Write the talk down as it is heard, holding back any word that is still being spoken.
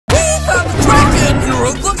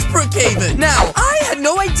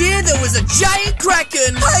idea there was a giant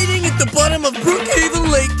kraken hiding at the bottom of Brookhaven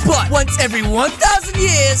Lake, but once every 1,000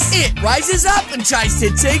 years, it rises up and tries to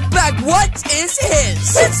take back what is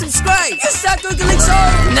his. Hit subscribe. You start Calixo.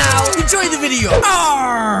 Now, enjoy the video.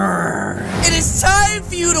 Arrgh. It is time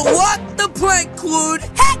for you to walk the plank, Clued.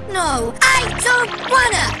 Heck no, I don't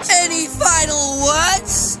wanna. Any final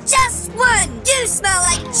words? Just one. You smell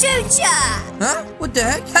like chucha. Huh? What the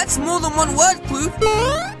heck? That's more than one word, Clued.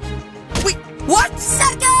 Wait, what?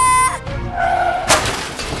 Sucker!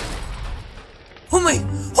 Oh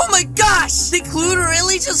my gosh! Did Clued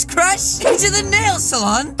really just crash into the nail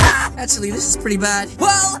salon? Actually, this is pretty bad.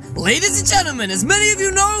 Well, ladies and gentlemen, as many of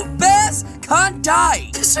you know, bears can't die.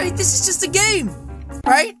 That's right, this is just a game.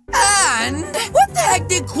 Right? And what the heck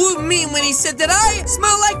did Clued mean when he said that I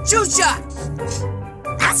smell like chucha?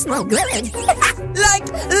 I smell good. Like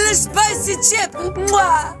the spicy chip.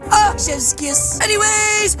 Mwah. Oh, chef's kiss.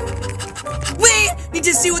 Anyways, we need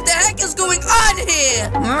to see what the heck is going on here.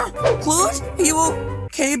 Huh? Clued? Are you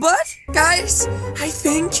okay, bud? Guys, I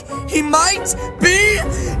think he might be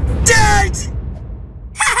dead.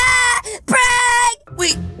 Prank!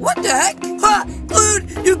 Wait, what the heck? Huh?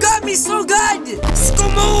 Clued, you got me so good.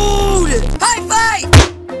 Skomood! High five!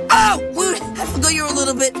 Oh, Clued, I forgot you're a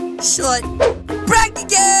little bit short. Prank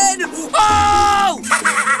again! Oh!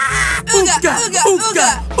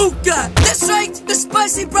 Ooga! That's right! The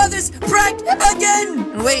Spicy Brothers prank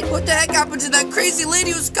again! Wait, what the heck happened to that crazy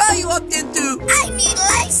lady whose car you walked into? I need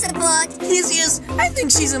life support. Yes, I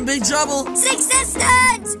think she's in big trouble. Success!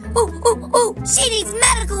 Ooh, she needs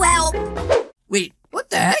medical help. Wait, what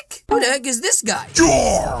the heck? Who the heck is this guy?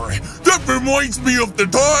 Jar! That reminds me of the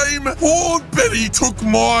time old Betty took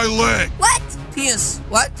my leg. What? Yes,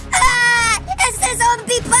 what? It's the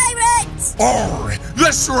zombie pirate! Oh,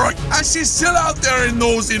 that's right. And she's still out there in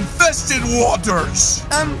those infested waters.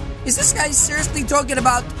 Is this guy seriously talking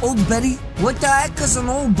about old Betty? What the heck is an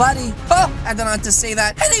old buddy? Oh, I don't know how to say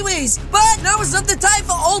that. Anyways, but now is not the time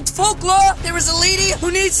for old folklore. There is a lady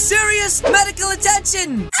who needs serious medical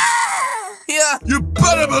attention. Yeah. You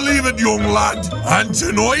better believe it, young lad. And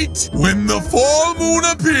tonight, when the full moon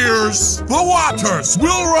appears, the waters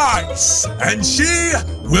will rise, and she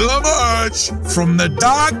will emerge from the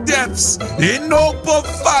dark depths in hope of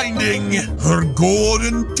finding her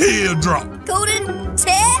golden teardrop. Golden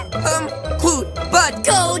tear? Clued, but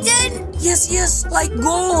Golden? yes, like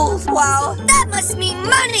gold. Wow. That must mean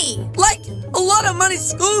money. Like a lot of money,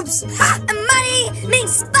 Scoops. Ha! And money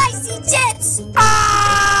means spicy chips.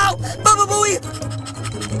 Ow!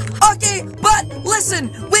 Okay, but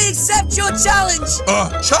listen, we accept your challenge.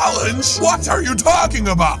 Challenge? What are you talking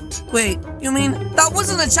about? Wait, you mean that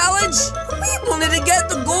wasn't a challenge? We wanted to get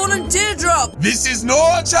the golden teardrop. This is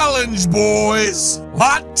no challenge, boys.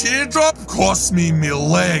 That teardrop cost me my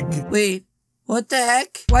leg. Wait, what the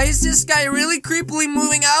heck? Why is this guy really creepily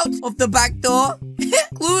moving out of the back door?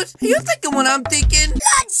 Clued, are you thinking what I'm thinking?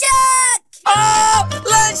 Lunchak! Oh,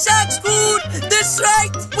 Land Sharks food! That's right!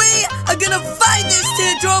 We are gonna find this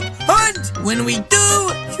teardrop, and when we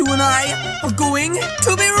do, you and I are going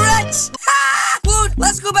to be rich! Ha! Clued,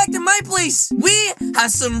 let's go back to my place. We have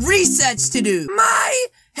some research to do. My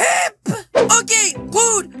hip! Okay,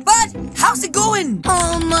 Clued, but how's it going?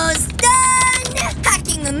 Almost done!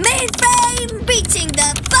 Hacking the mainframe! Reaching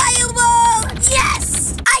the firewall!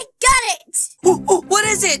 Yes! I got it! What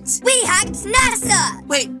is it? We hacked NASA!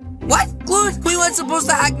 Wait, what? Clued, we weren't supposed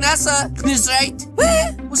to hack NASA. That's right.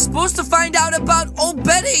 We're supposed to find out about old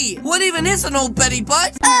Betty. What even is an old Betty,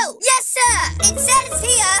 bud? Oh, yes, sir! It says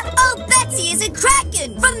here, old Betsy is a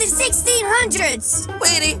kraken from the 1600s.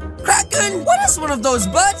 Wait, kraken? What is one of those,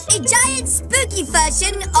 bud? A giant spooky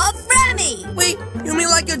version of Rami. Wait, you mean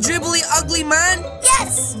like a dribbly, ugly man?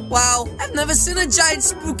 Yes! Wow, I've never seen a giant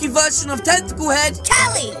spooky version of Tentacle Head.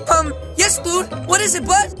 Callie! Yes, Clued. What is it,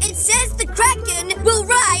 bud? It says the kraken will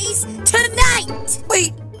rise tonight!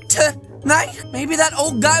 Wait, tonight? Maybe that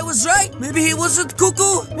old guy was right. Maybe he wasn't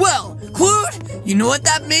cuckoo. Well, Clued, you know what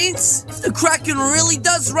that means? If the kraken really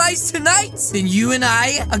does rise tonight, then you and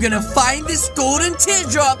I are gonna find this golden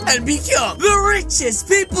teardrop and become the richest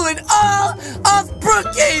people in all of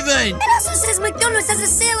Brookhaven. It also says McDonald's has a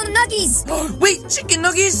sale on nuggies. Wait, chicken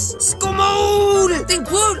nuggies? Skomood! Then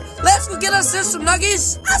Clued, let's go get ourselves some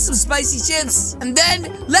nuggies and some spicy chips. And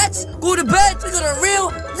then let's go to bed. We got a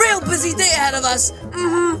real busy day ahead of us.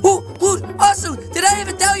 Oh, Clued, also, did I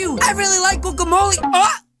ever tell you I really like guacamole?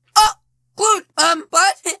 Clued,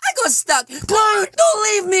 but I got stuck. Clued, don't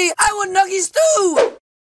leave me. I want nuggies too.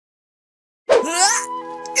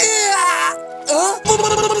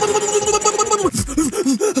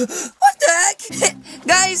 What the heck?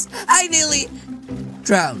 Guys, I nearly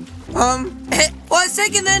drowned. For a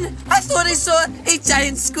second then, I thought I saw a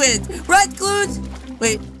giant squid. Right, Clued?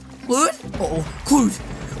 Wait, Clued? Uh-oh, Clued.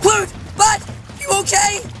 Clued, bud, you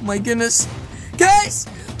okay? Oh my goodness. Guys,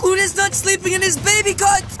 Clued is not sleeping in his baby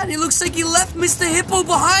cot, and it looks like he left Mr. Hippo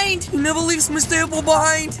behind. He never leaves Mr. Hippo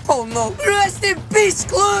behind. Oh no. Rest in peace,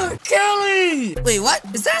 Clued. Kelly! Wait, what?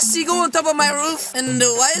 Is there a seagull on top of my roof? And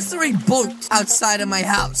why is there a boat outside of my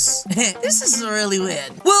house? This is really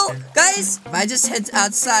weird. Well, guys, if I just head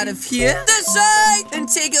outside of here, this side, and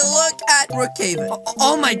take a look at Brookhaven.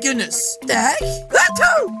 Oh my goodness. The heck?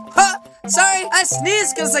 Huh? Sorry, I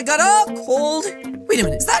sneezed because I got all cold. Wait a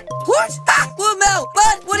minute, is that Clued? Ah, Blue Mel,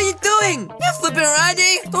 bud, what are you doing? You're flipping around,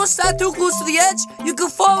 eh? Don't stand too close to the edge. You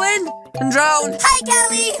could fall in and drown. Hi,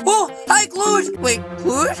 Callie. Oh, hi, Clued. Wait,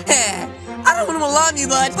 Clued? I don't want to alarm you,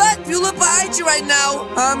 bud, but if you look behind you right now,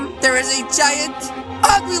 there is a giant,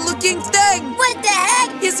 ugly-looking thing. What the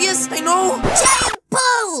heck? Yes, I know. Giant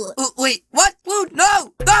bull. Wait, what? Clued,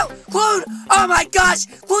 no, Clued. Oh my gosh,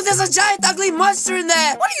 Clued, there's a giant ugly monster in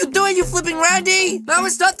there. What are you doing, you flipping Randy? Now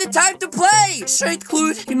is not the time to play. Straight,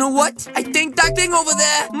 Clued. You know what? I think that thing over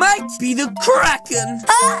there might be the Kraken.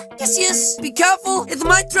 Huh? Yes, be careful. It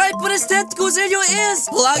might try to put its tentacles in your ears.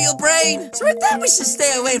 Pull out your brain. So right there, we should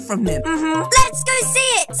stay away from him. Let's go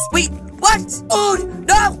see it. Wait, what? Clued,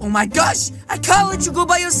 no. Oh my gosh, I can't let you go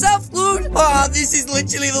by yourself, Clued. Oh, this is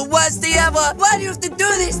literally the worst day ever. Why do you have to do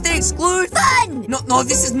these things, Clued? Fun. No,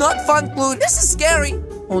 this is not fun, Clued. This is scary.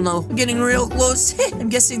 Oh no, I'm getting real close. I'm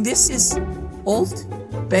guessing this is old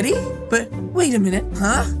Betty? But wait a minute,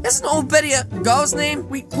 huh? That's an old Betty, a girl's name?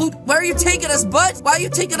 Wait, Clued, where are you taking us, bud? Why are you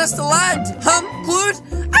taking us to land? Clued,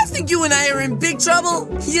 I think you and I are in big trouble.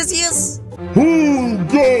 Yes. Who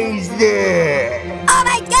goes there? Oh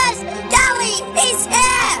my gosh, Callie, he's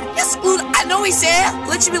here. Yes, Clued, I know he's here.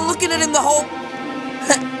 Let you be looking at him the whole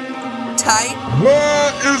time.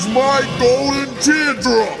 Where is my golden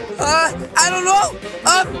teardrop? I don't know.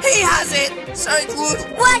 He has it. Sorry,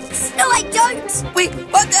 Clued. What? No, I don't. Wait,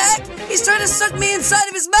 what the heck? He's trying to suck me inside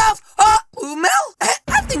of his mouth. Blue Mel?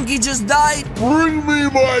 I think he just died. Bring me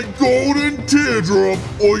my golden teardrop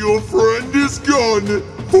or your friend is gone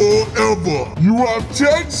forever. You have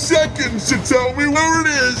 10 seconds to tell me where it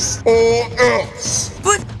is or else.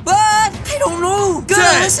 But I don't know.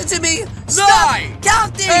 Gotta listen to me. Stop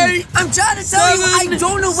counting. 8, I'm trying to tell you, I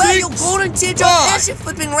don't know where your golden teardrop is, you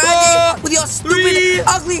flipping Randy, with your stupid,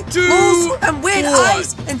 ugly nose and weird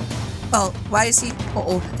eyes. And, well, why is he?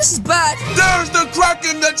 This is bad. There's the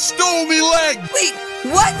Kraken that stole me leg. Wait,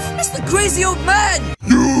 what? It's the crazy old man.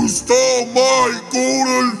 You stole my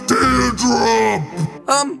golden teardrop.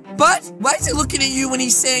 But why is he looking at you when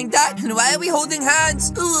he's saying that? And why are we holding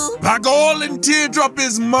hands? The golden teardrop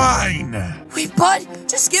is mine. Wait, bud,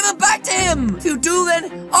 just give it back to him. If you do,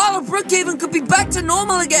 then all of Brookhaven could be back to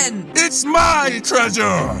normal again. It's my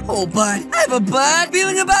treasure. Oh, bud, I have a bad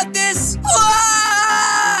feeling about this.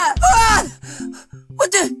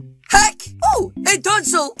 What the heck? Oh, hey,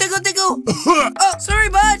 Tonsil, tickle. Oh, sorry,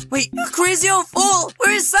 bud. Wait, you crazy old fool.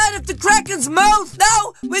 We're inside of the Kraken's mouth.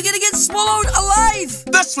 Now we're gonna get swallowed alive.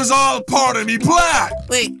 This was all part of me plan.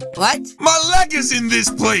 Wait, what? My leg is in this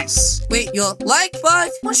place. Wait, your leg?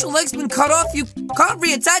 But once your leg's been cut off, you can't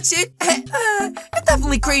reattach it. You're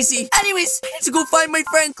definitely crazy. Anyways, I need to go find my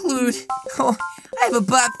friend Clued. Oh, I have a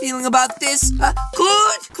bad feeling about this.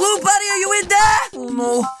 Clued, buddy, are you in there? Oh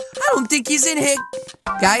no, I don't think he's in here.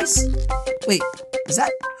 Guys, wait, is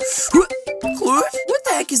that Clued? What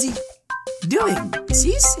the heck is he doing? Is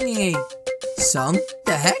he singing a song?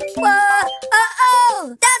 The heck?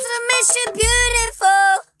 That's the mission,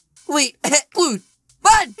 beautiful. Wait, Clued,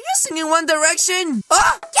 bud, are you singing One Direction?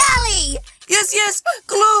 Callie. Yes,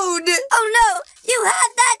 Clued. Oh no, you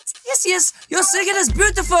heard that? Yes, your singing is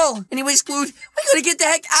beautiful. Anyways, Clued, we gotta get the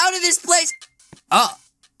heck out of this place.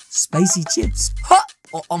 Spicy chips.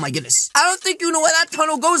 Oh my goodness. I don't think you know where that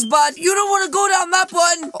tunnel goes, bud. You don't want to go down that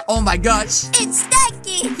one. Oh my gosh. It's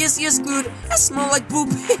stanky. Yes, Clued. That smells like poop.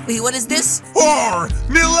 Wait, what is this?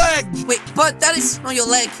 Me leg. Wait, but that is not your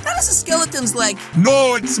leg. That is a skeleton's leg.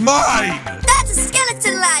 No, it's mine. That's a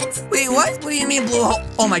skeleton, lad. Wait, what? What do you mean, Blue?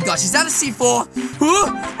 Oh my gosh, is that a C4?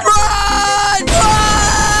 Run!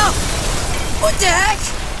 What the heck?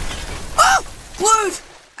 Clued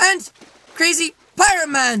and crazy Pirate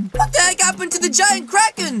Man! What the heck happened to the giant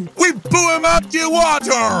Kraken? We blew him out the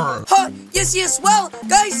water! Yes, well,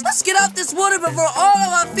 guys, let's get out this water before all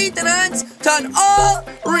of our feet and hands turn all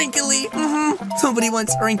wrinkly. Nobody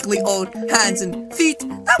wants wrinkly old hands and feet.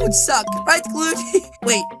 That would suck, right, Clued?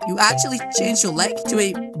 Wait, you actually changed your leg to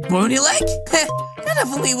a bony leg? You're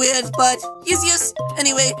definitely weird, but yes.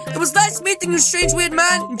 Anyway, it was nice meeting you, strange weird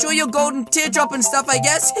man. Enjoy your golden teardrop and stuff, I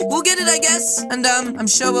guess. We'll get it, I guess. And, I'm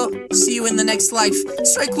sure we'll see you in the next life.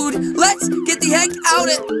 Strike Clued, let's get the heck out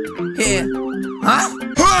of here. Huh?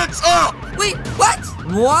 Hands up! Wait, what?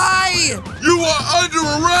 Why? You are under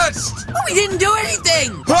arrest! Oh, we didn't do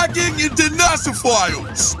anything! Hacking into NASA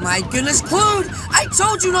files! My goodness, Clued! I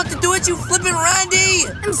told you not to do it, you flippin' Randy!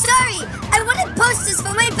 I'm sorry. I wanted posters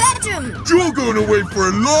for my bedroom. You're gonna wait for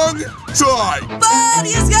a long time! But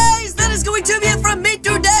yes, guys, that is going to be it from me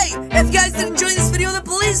today. If you guys did enjoy this video, then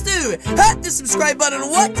please do hit the subscribe button.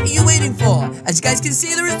 What are you waiting for? As you guys can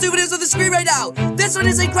see, there is 2 videos on the screen right now. This one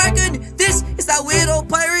is a Kraken. This is that weird old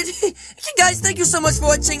pirate. Okay, guys, thank you so much for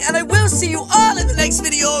watching, and I will see you all in the next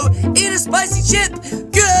video. Eat a spicy chip.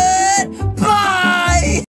 Good.